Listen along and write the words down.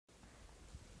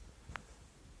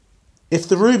If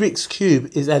the Rubik's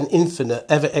Cube is an infinite,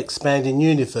 ever-expanding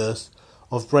universe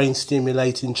of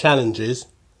brain-stimulating challenges,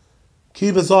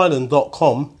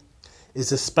 CubersIsland.com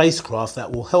is a spacecraft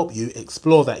that will help you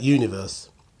explore that universe.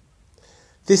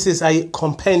 This is a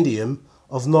compendium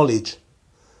of knowledge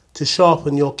to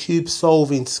sharpen your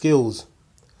cube-solving skills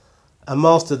and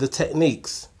master the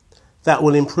techniques that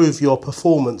will improve your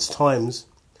performance times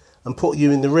and put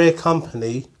you in the rare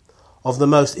company of the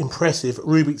most impressive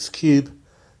Rubik's Cube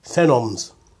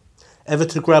phenoms ever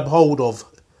to grab hold of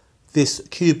this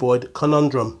cuboid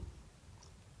conundrum.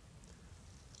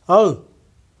 Oh,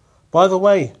 by the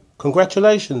way,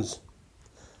 congratulations!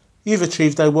 You've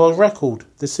achieved a world record,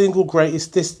 the single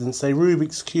greatest distance a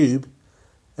Rubik's Cube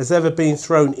has ever been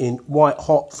thrown in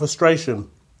white-hot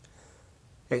frustration.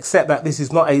 Except that this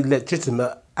is not a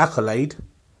legitimate accolade,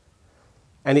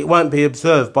 and it won't be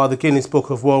observed by the Guinness Book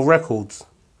of World Records.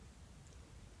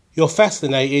 You're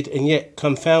fascinated and yet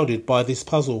confounded by this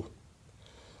puzzle.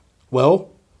 Well,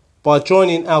 by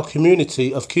joining our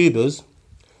community of cubers,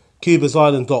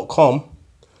 CubersIsland.com,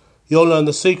 you'll learn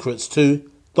the secrets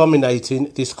to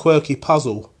dominating this quirky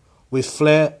puzzle with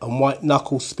flair and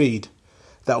white-knuckle speed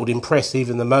that would impress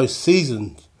even the most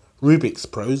seasoned Rubik's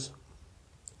pros.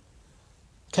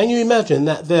 Can you imagine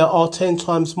that there are 10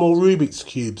 times more Rubik's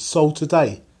Cubes sold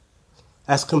today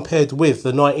as compared with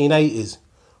the 1980s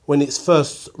when it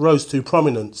first rose to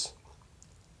prominence?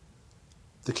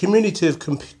 The community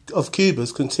of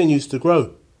cubers continues to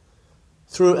grow.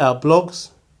 Through our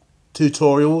blogs,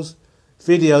 tutorials,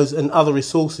 videos and other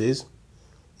resources,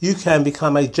 you can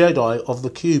become a Jedi of the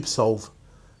cube solve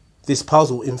this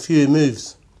puzzle in few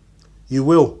moves. You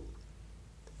will.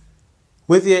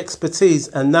 With the expertise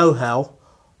and know-how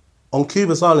on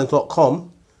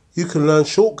CubersIsland.com, you can learn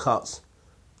shortcuts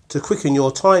to quicken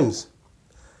your times,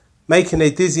 making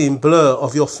a dizzying blur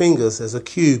of your fingers as a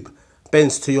cube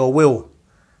bends to your will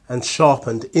and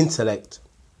sharpened intellect.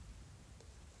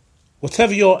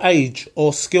 Whatever your age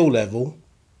or skill level,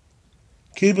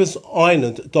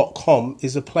 CubersIsland.com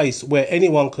is a place where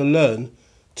anyone can learn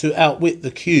to outwit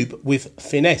the cube with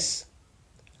finesse.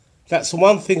 That's the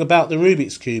one thing about the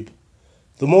Rubik's Cube.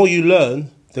 The more you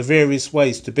learn the various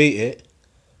ways to beat it,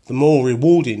 the more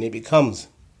rewarding it becomes.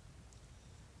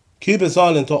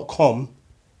 CubersIsland.com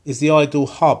is the ideal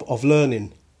hub of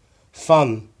learning,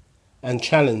 fun and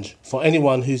challenge for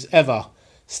anyone who's ever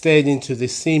stared into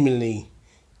this seemingly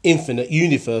infinite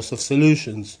universe of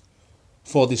solutions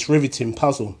for this riveting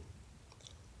puzzle.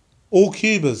 All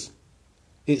cubers,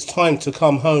 it's time to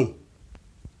come home.